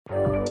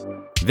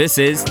This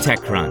is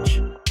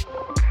TechCrunch.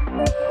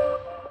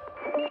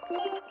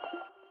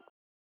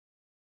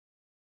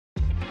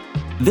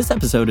 This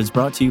episode is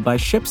brought to you by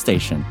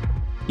ShipStation.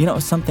 You know,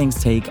 some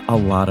things take a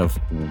lot of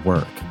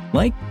work,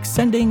 like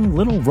sending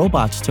little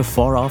robots to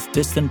far-off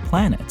distant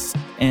planets.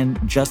 And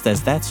just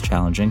as that's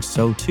challenging,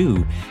 so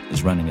too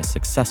is running a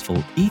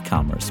successful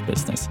e-commerce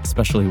business,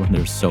 especially when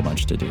there's so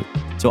much to do.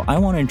 So I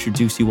want to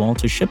introduce you all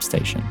to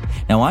ShipStation.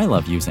 Now, I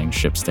love using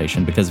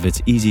ShipStation because of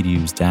its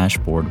easy-to-use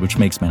dashboard, which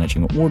makes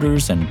managing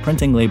orders and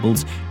printing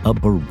labels a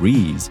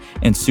breeze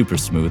and super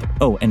smooth.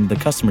 Oh, and the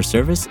customer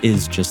service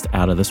is just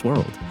out of this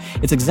world.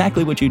 It's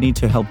exactly what you need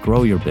to help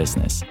grow your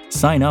business.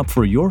 Sign up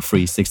for your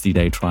free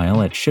 60-day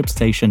trial at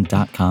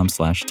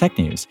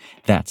shipstation.com/technews.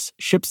 That's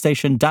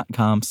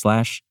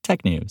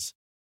shipstation.com/technews.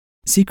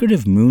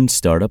 Secretive moon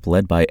startup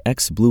led by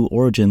ex-Blue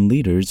Origin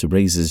leaders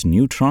raises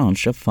new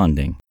tranche of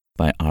funding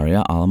by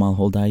Arya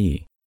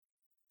Alamalhodaei.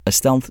 A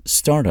stealth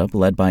startup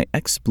led by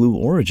ex-Blue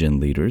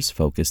Origin leaders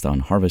focused on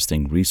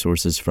harvesting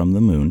resources from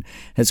the moon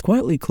has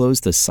quietly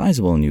closed a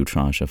sizable new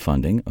tranche of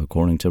funding,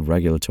 according to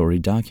regulatory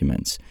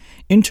documents.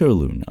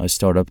 Interloon, a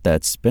startup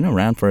that's been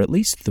around for at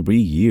least 3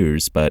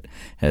 years but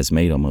has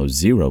made almost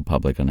zero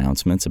public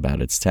announcements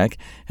about its tech,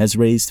 has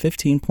raised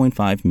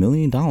 $15.5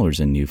 million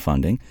in new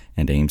funding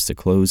and aims to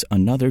close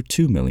another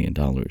 $2 million.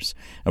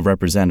 A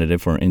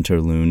representative for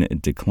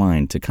Interloon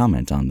declined to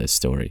comment on this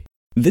story.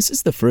 This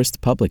is the first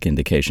public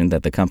indication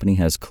that the company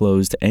has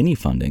closed any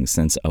funding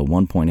since a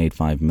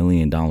 $1.85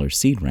 million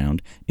seed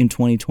round in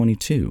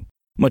 2022.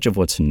 Much of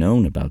what's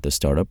known about the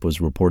startup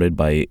was reported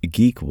by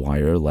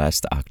GeekWire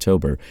last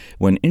October,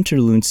 when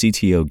Interloon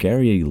CTO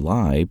Gary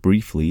Lai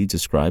briefly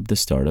described the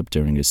startup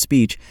during a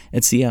speech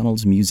at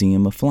Seattle's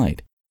Museum of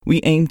Flight. "We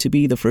aim to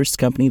be the first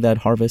company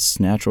that harvests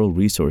natural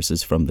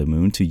resources from the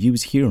moon to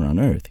use here on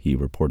Earth," he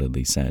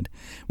reportedly said.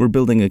 "We're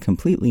building a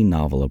completely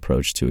novel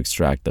approach to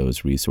extract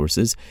those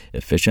resources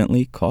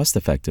efficiently,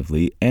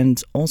 cost-effectively, and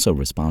also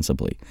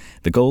responsibly.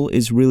 The goal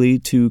is really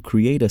to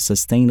create a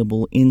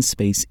sustainable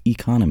in-space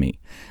economy."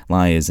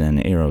 Lai is an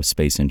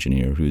aerospace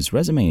engineer whose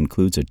resume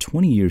includes a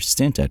 20-year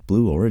stint at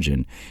Blue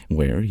Origin,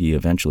 where he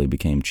eventually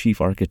became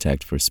chief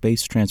architect for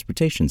space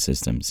transportation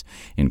systems,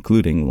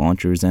 including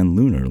launchers and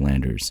lunar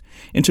landers.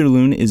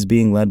 Interloon is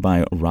being led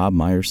by Rob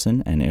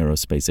Meyerson, an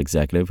aerospace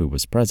executive who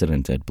was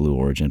president at Blue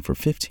Origin for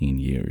 15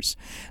 years.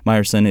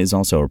 Meyerson is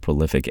also a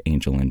prolific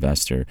angel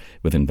investor,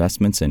 with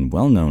investments in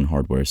well-known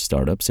hardware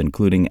startups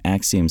including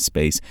Axiom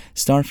Space,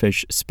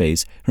 Starfish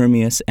Space,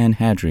 Hermeus, and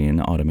Hadrian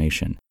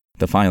Automation.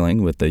 The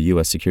filing with the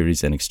U.S.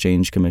 Securities and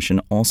Exchange Commission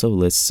also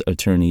lists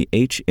attorney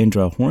H.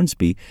 Indra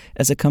Hornsby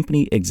as a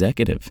company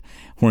executive.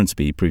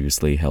 Hornsby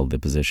previously held the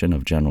position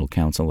of general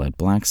counsel at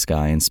Black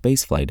Sky and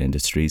Spaceflight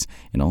Industries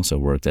and also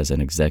worked as an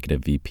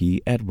executive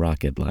VP at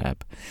Rocket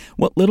Lab.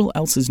 What little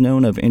else is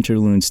known of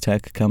Interloon's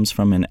tech comes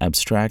from an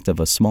abstract of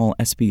a small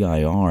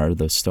SBIR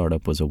the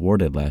startup was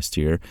awarded last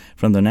year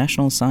from the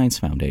National Science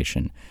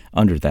Foundation.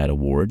 Under that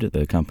award,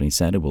 the company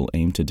said it will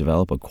aim to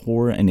develop a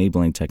core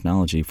enabling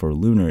technology for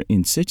lunar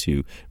in situ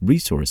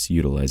resource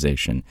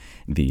utilization,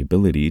 the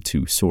ability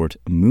to sort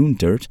moon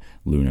dirt,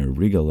 lunar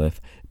regolith,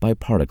 by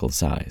particle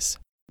size.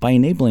 By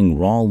enabling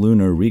raw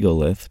lunar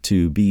regolith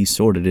to be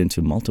sorted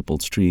into multiple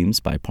streams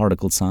by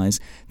particle size,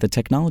 the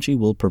technology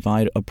will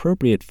provide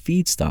appropriate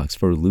feedstocks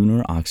for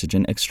lunar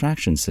oxygen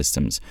extraction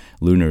systems,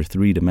 lunar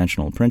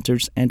three-dimensional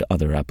printers, and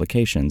other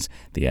applications,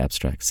 the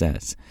abstract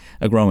says.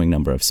 A growing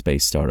number of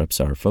space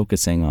startups are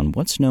focusing on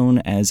what's known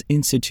as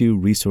in-situ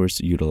resource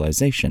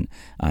utilization,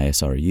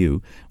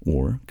 ISRU,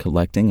 or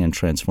collecting and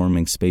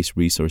transforming space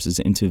resources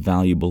into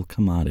valuable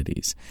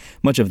commodities.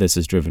 Much of this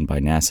is driven by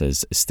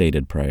NASA's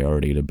stated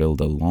priority to build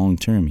a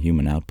long-term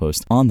human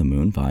outpost on the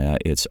moon via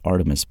its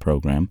Artemis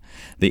program.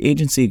 The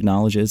agency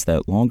acknowledges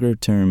that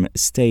longer-term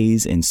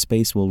stays in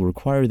space will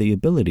require the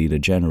ability to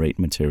generate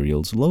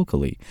materials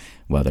locally,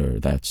 whether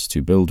that's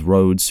to build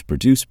roads,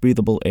 produce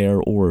breathable air,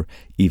 or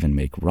even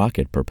make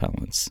rocket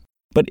propellants.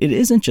 But it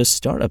isn't just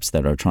startups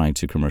that are trying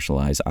to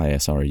commercialize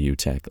ISRU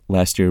tech.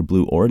 Last year,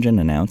 Blue Origin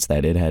announced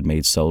that it had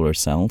made solar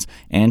cells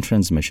and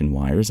transmission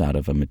wires out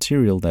of a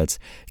material that's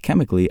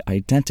chemically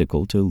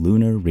identical to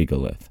lunar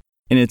regolith.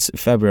 In its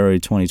February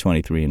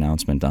 2023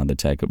 announcement on the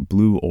tech,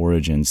 Blue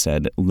Origin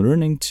said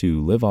learning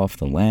to live off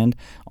the land,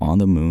 on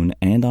the moon,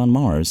 and on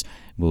Mars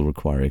will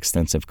require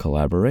extensive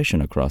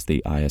collaboration across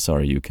the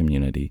ISRU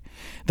community.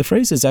 The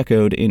phrase is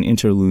echoed in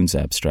Interloon's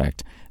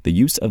abstract. The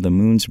use of the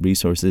moon's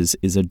resources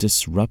is a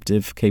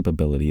disruptive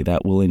capability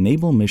that will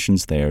enable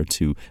missions there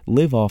to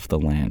live off the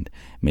land,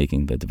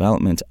 making the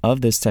development of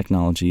this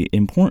technology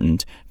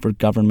important for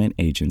government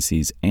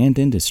agencies and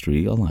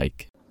industry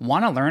alike.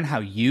 Want to learn how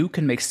you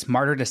can make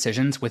smarter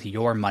decisions with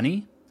your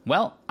money?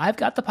 Well, I've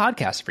got the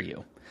podcast for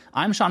you.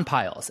 I'm Sean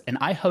Piles, and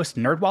I host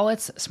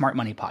NerdWallet's Smart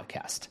Money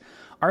Podcast.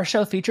 Our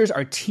show features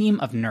our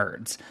team of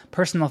nerds,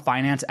 personal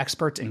finance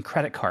experts in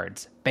credit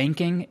cards,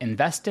 banking,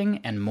 investing,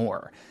 and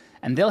more.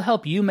 And they'll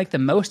help you make the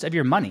most of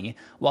your money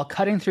while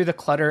cutting through the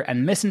clutter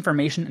and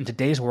misinformation in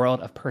today's world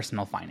of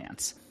personal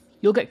finance.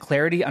 You'll get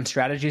clarity on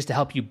strategies to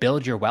help you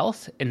build your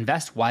wealth,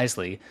 invest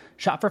wisely,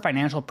 shop for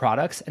financial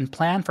products, and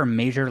plan for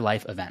major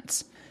life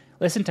events.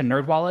 Listen to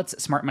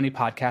NerdWallet's Smart Money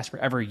Podcast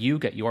wherever you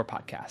get your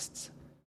podcasts.